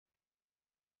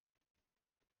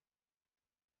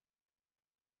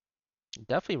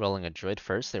Definitely rolling a Druid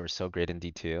first. They were so great in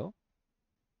D2.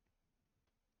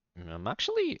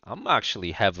 I'm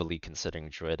actually heavily considering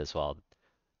Druid as well.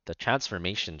 The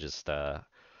transformation just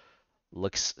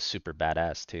looks super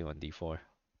badass too on D4.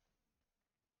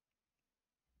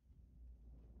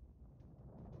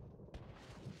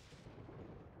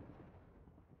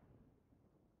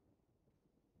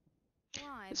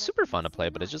 Why, It's what super can I fun to say play,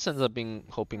 but it just ends nice? up being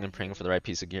hoping and Right praying here. for the right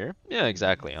piece of gear. Yeah,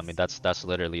 exactly. I mean, that's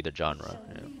literally the genre.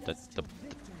 You know?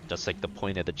 That's like the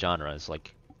point of the genre is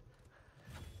like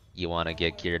you want to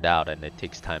get geared out, and it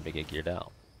takes time to get geared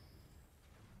out.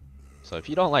 So if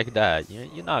you don't like that,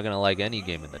 you're not gonna like any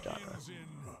game in the genre.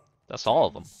 That's all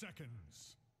of them.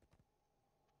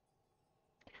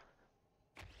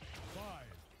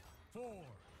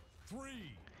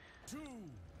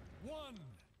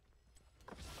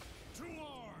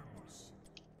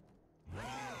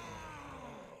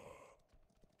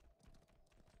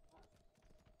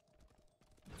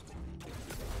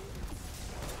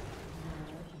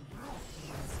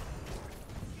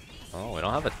 Oh, we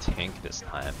don't have a tank this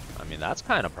time. I mean, that's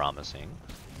kind of promising.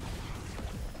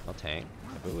 No tank.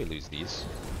 Maybe we lose these.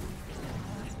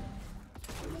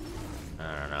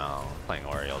 I don't know. Playing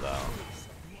Auriel though.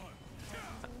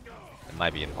 It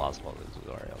might be impossible to lose with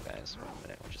Auriel, guys. For a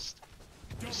minute, we'll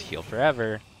just heal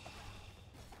forever.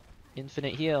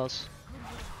 Infinite heals.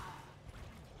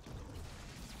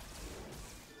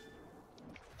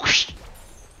 Whoosh!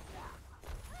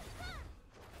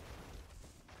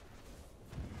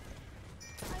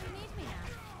 Oh, you need me now.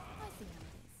 I see how it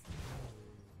is.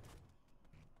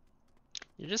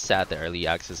 You're just sad that early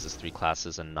access is 3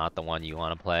 classes and not the one you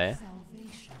want to play.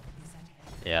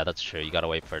 Yeah, that's true. You gotta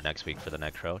wait for next week for the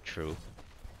Necro. True.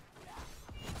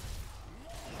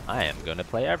 I am gonna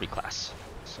play every class,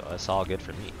 so it's all good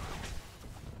for me.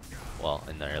 Well,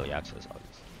 in the early access,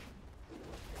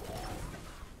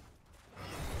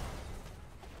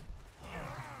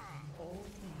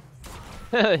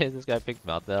 obviously. This guy picked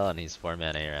Meltbell and he's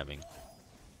 4-man ARAMing.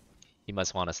 He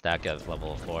must want to stack at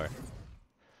level 4.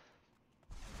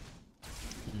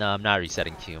 No, I'm not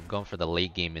resetting Q. I'm going for the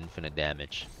late game infinite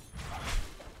damage.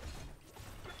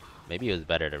 Maybe it was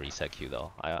better to reset Q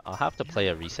though. I'll have to play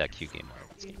a reset Q game one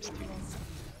of these games too.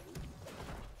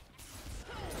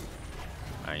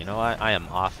 Alright, you know what? I am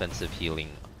offensive healing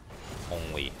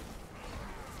only.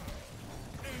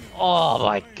 Oh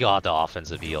my god, the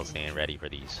offensive heal staying ready for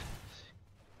these.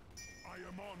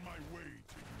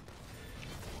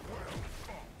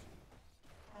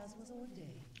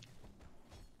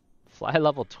 Fly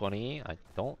level 20? I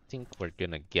don't think we're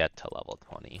gonna get to level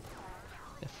 20.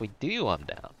 If we do, I'm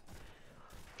down.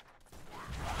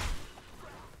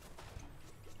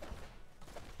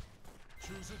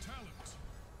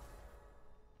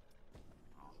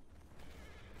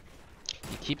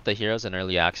 You keep the heroes in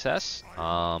early access.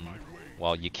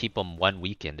 Well, you keep them 1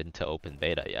 weekend into open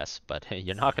beta, yes, but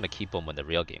you're not gonna keep them when the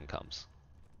real game comes.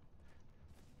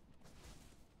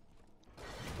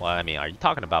 Well, I mean, are you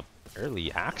talking about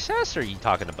early access or are you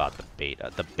talking about the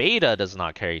beta? The beta does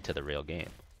not carry to the real game.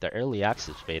 The early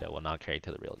access beta will not carry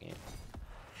to the real game.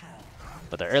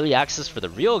 But the early access for the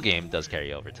real game does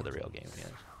carry over to the real game, yeah.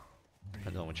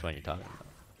 Depends on which one you're talking about.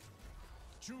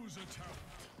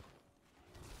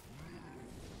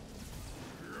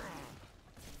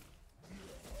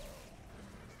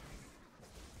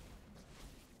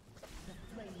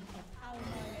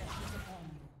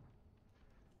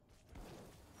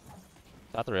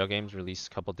 Thought the real game's released a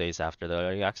couple days after the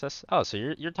early access. Oh, so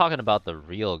you're talking about the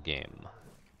real game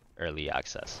early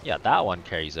access. Yeah, that one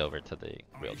carries over to the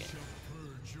real game.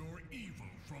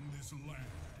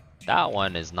 That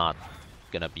one is not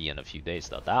gonna be in a few days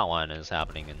though. That one is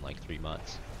happening in like 3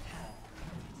 months.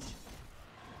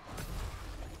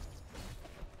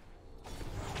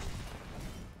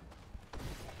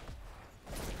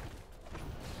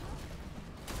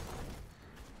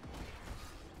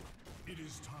 It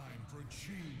is time for a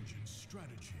change in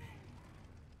strategy.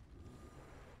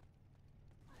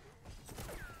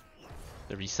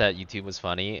 The reset YouTube was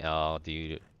funny. Oh,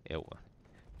 dude,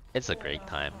 it's a great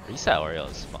time. Reset Auriel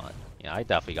is fun. Yeah, I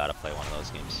definitely gotta play one of those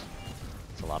games.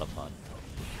 It's a lot of fun.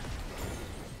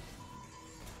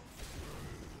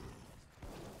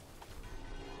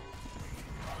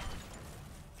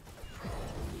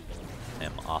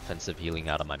 I'm offensive healing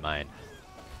out of my mind.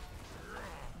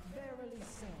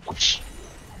 Whoosh!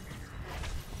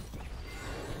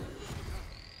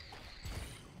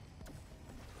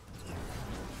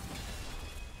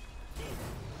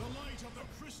 The light of the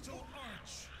crystal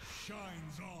arch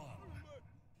shines on.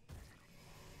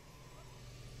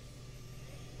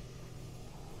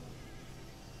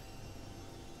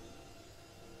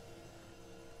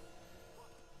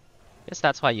 Guess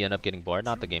that's why you end up getting bored.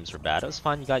 Not the games were bad. It was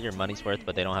fun. You got your money's worth,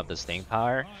 but they don't have the staying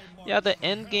power. Yeah, the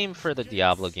end game for the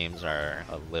Diablo games are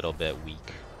a little bit weak.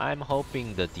 I'm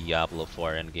hoping the Diablo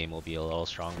 4 end game will be a little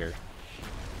stronger.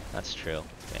 That's true.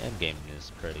 The end game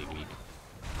is pretty weak.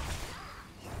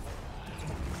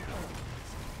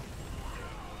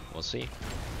 We'll see.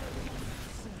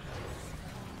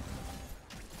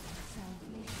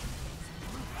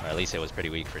 Or at least it was pretty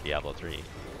weak for Diablo 3.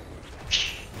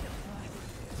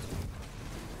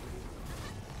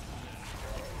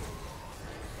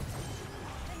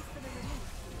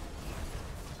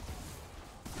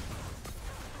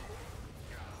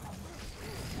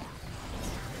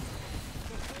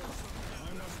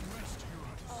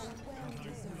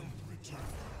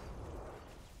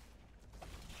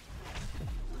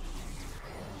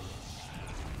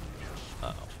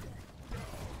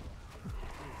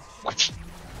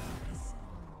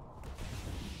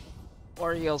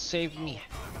 Auriel saved me.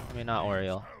 I mean, not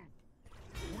Auriel.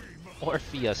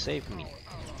 Orphea saved me.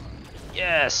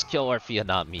 Yes, kill Orphea,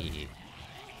 not me.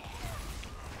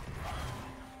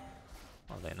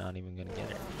 Oh, they're not even gonna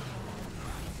get it.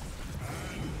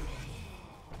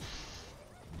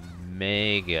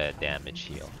 Mega damage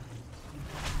heal.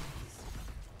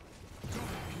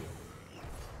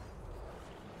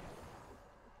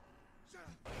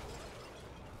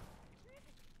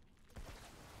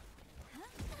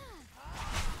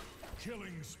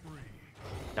 Killing spree.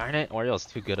 Darn it, Auriel's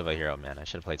too good of a hero, man. I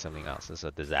should have played something else. This is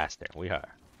a disaster. We are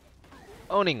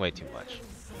owning way too much.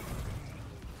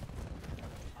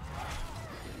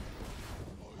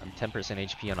 I'm 10%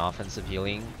 HP on offensive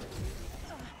healing.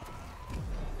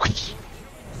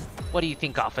 What do you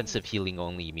think offensive healing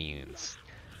only means?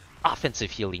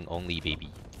 Offensive healing only, baby.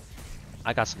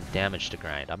 I got some damage to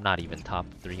grind. I'm not even top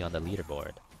 3 on the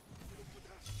leaderboard.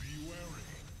 Be wary.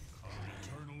 Our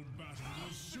eternal battle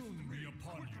will soon be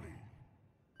upon you.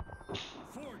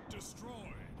 Fort destroyed.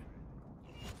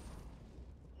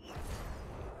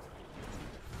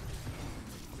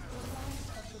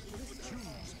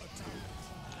 Choose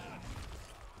attack.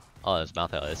 Oh, his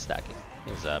Malthael is stacking.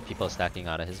 There's people stacking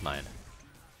out of his mind.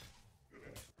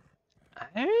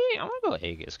 I'm gonna go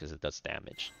Aegis because it does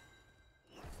damage.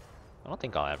 I don't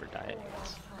think I'll ever die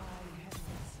Aegis.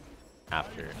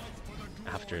 After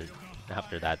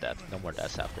that death. No more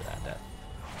deaths after that death.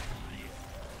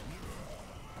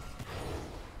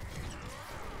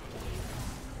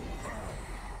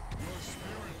 Your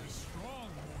spirit is strong.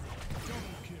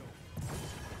 Double kill.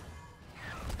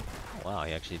 Oh, wow,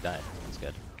 he actually died. That's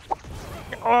good.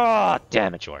 Oh,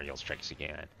 damn it, Auriel strikes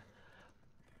again.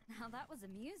 Now that was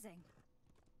amusing.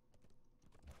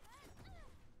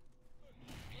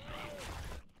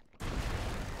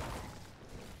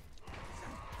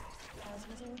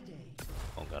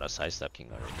 Oh god, a sidestep king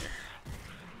over here.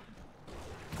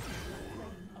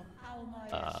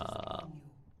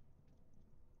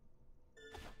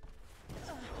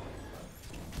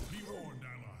 Be warned,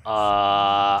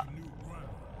 allies. New ground.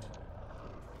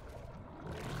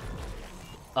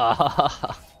 The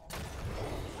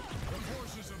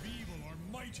forces of evil are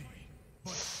mighty,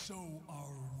 but so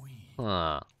are we.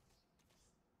 Huh.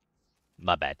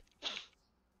 My bad.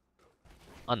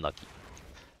 Unlucky.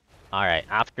 Alright,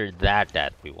 after that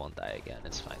death, we won't die again.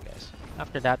 It's fine, guys.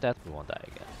 After that death, we won't die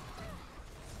again.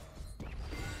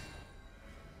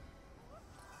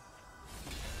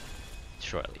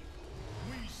 Surely.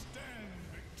 We stand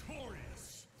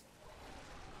victorious.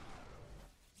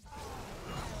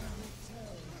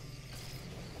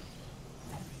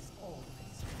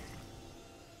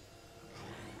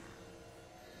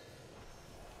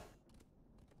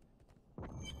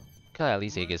 Could at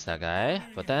least Aegis that guy,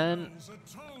 but then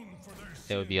Atone for their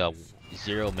it would be a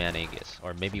 0-man Aegis,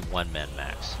 or maybe 1-man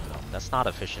max. No, that's not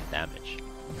efficient damage.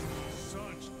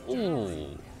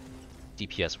 Ooh.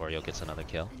 DPS Wario gets another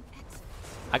kill.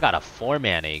 I got a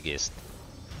 4-man Aegis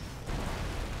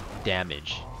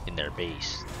damage in their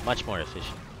base. Much more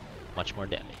efficient. Much more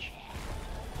damage.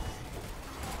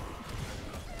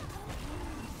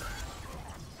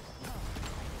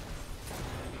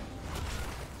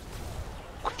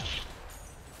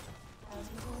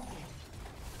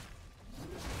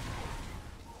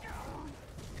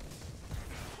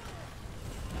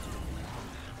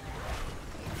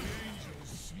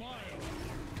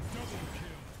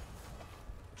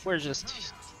 We're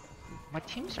just... My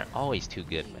teams are always too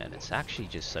good, man. It's actually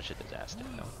just such a disaster,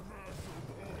 you know?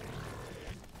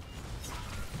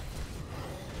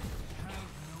 Have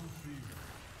no fear.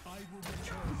 I will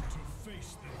return to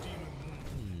face the demon lord.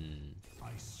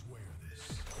 I swear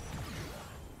this.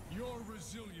 Your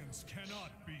resilience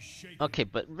cannot be shaken. Okay,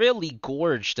 but really,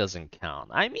 Gorge doesn't count.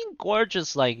 I mean, Gorge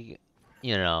is like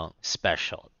you know,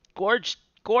 special. Gorge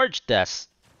deaths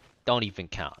don't even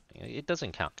count. It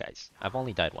doesn't count, guys. I've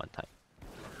only died one time.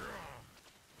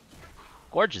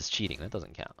 Gorge is cheating. That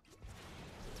doesn't count.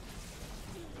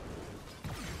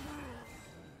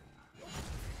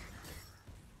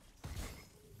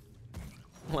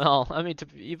 Well, I mean,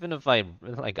 even if I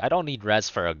like, I don't need res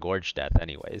for a gorge death,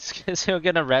 anyways, because he'll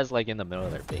get a res like in the middle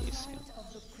of their base. The light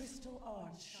of the crystal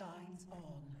arch shines on.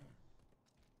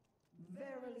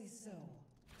 Verily so.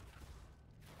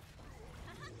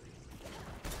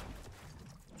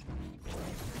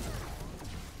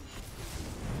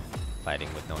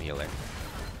 Fighting with no healer.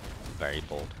 Very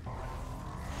bold.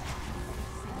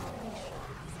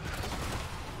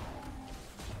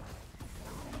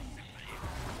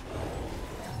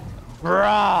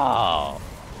 Bro!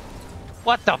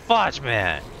 What the fudge,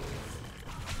 man?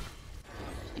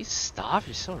 You stop,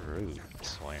 you're so rude, I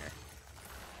swear.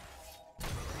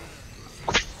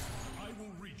 I will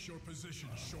reach your position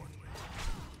shortly.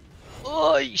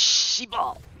 Oi,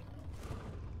 shibal!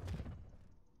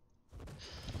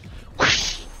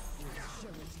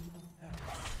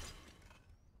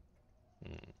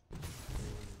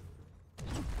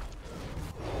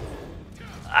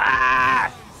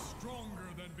 Ah! Stronger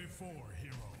than before,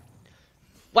 hero.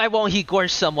 Why won't he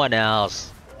gorge someone else?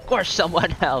 Gorge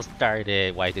someone else, darn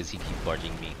it. Why does he keep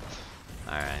gorging me?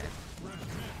 Alright.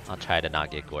 I'll try to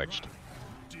not get gorged.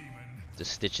 Demon. The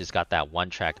Stitch has got that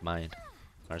one-track mind.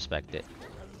 I respect it.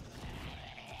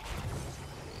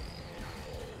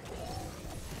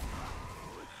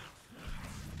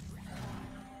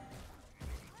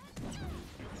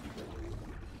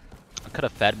 I could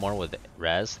have fed more with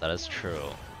res, that is true.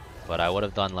 But I would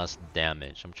have done less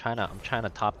damage. I'm trying to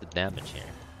top the damage here.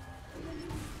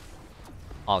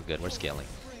 All good, we're scaling.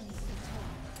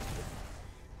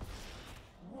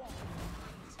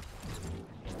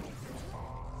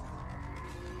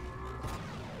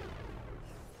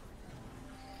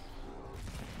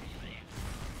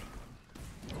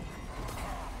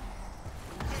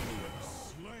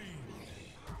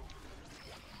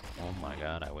 Oh my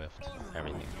god, I whiffed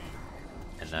everything.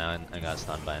 And now I got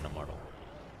stunned by an immortal.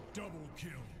 Double kill.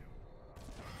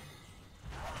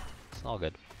 It's all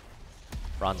good.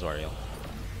 Bronze Auriel.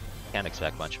 Can't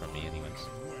expect much from me anyways.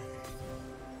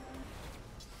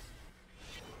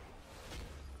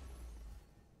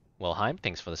 Well, Heim,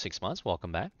 thanks for the 6 months.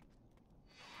 Welcome back.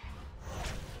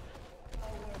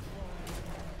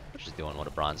 We're just doing what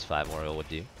a Bronze 5 Auriel would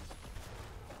do.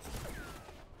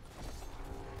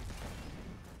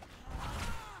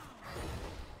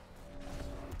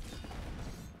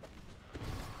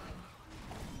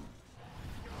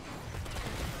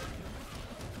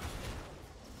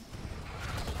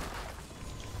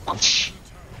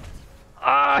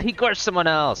 Ah, he gorged someone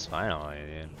else. Finally,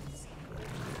 dude.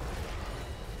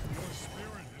 Your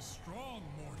spirit is strong,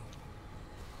 mortal.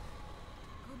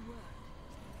 Good work.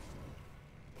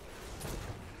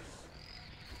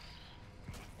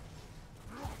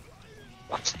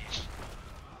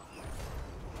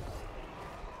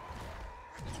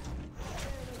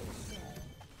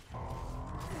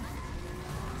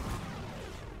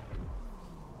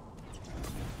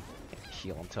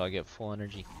 Heal until I get full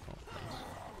energy. Oh,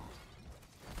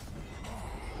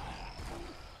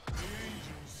 The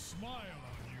angels smile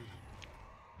on you.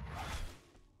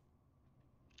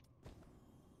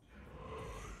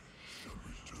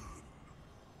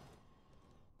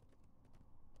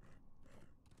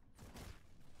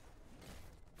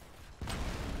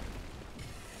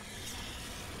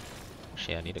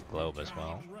 Actually, I need a globe as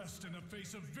well. Rest in the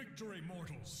face of victory,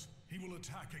 mortals. He will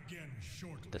attack again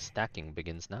shortly. The stacking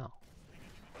begins now.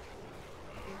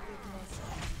 It must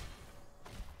be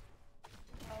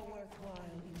a worthwhile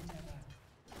endeavor.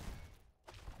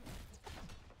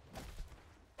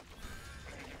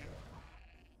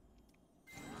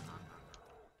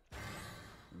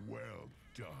 Well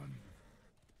done.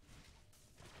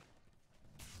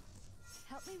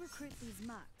 Help me recruit these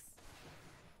mucks.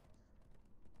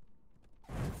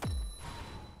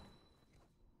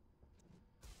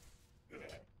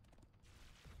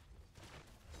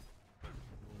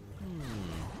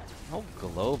 No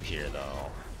globe here though.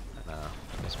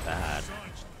 It's bad.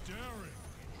 Such daring.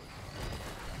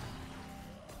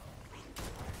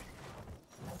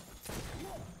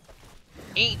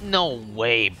 Ain't no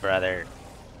way, brother.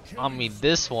 I mean,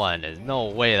 this one is no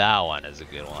way. That one is a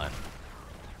good one.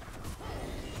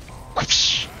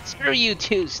 Screw you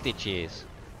too, Stitches.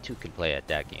 Two can play at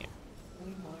that game.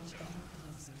 We march ever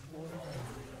closer toward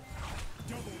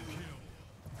Double kill.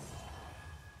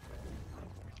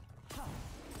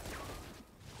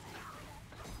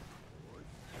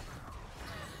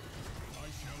 I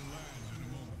shall land in a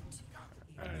moment.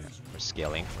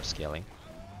 scaling, we're scaling.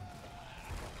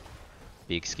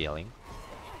 Big scaling.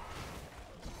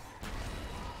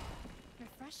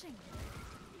 Refreshing.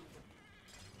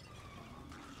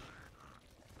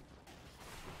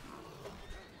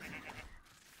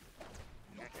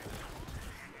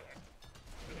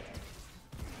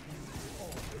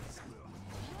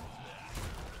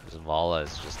 Vala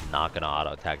is just not gonna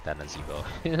auto attack that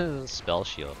Nazeebo. Spell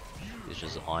shield is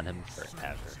just on him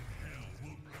forever.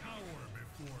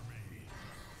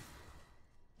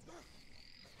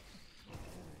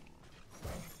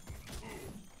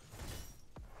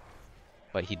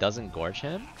 But he doesn't gorge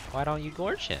him? Why don't you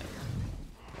gorge him?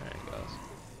 There he goes.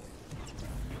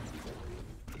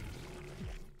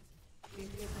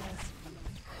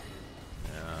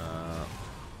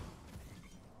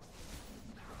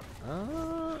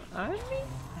 I mean...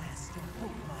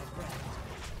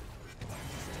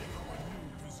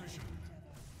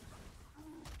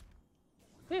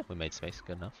 Yeah, we made space,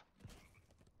 good enough.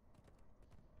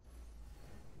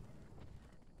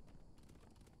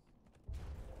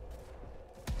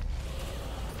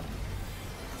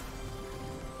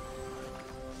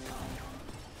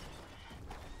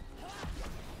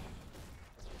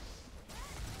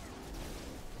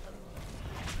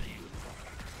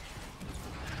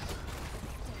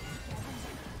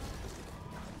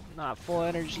 Not full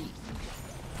energy.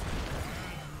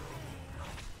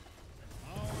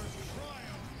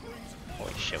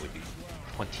 Holy shit, we do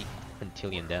 20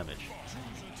 quintillion damage.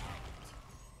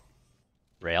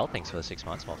 Rail, thanks for the 6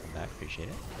 months. Welcome back, appreciate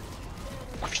it.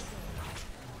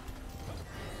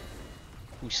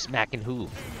 Who's smacking who?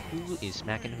 Who is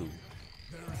smacking who?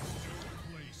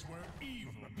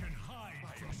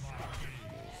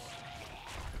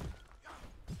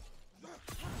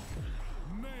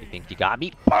 You think you got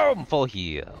me? Boom! Full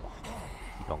heal.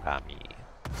 You don't got me.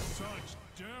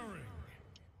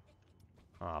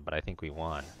 Oh, but I think we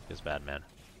won. This bad man.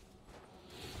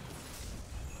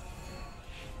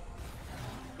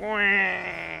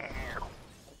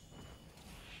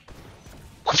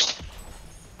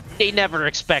 They never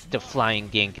expect a flying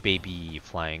gank, baby.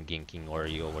 Flying ganking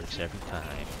Auriel works every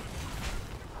time.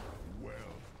 Well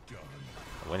done.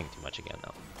 I'm winning too much again,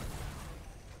 though.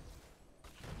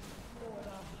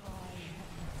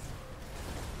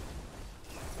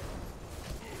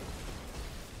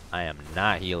 I am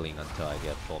not healing until I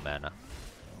get full mana.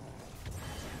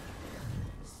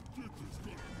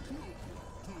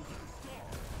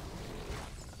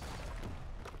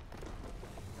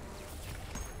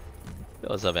 Yo,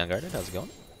 what's up, Vanguard? How's it going?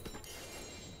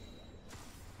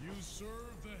 You serve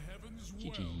the heavens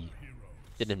well, GG. heroes.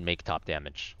 Didn't make top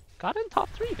damage. Got in top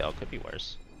 3 though. Could be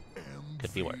worse.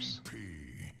 Could be worse.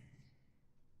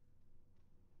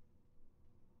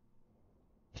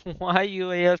 Why you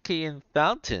AFK in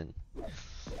Fountain?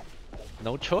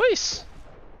 No choice.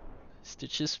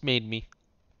 Stitches made me.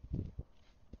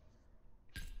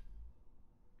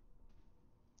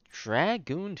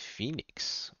 Dragoon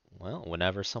Phoenix. Well,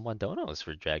 whenever someone donos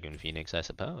for Dragoon Phoenix, I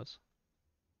suppose.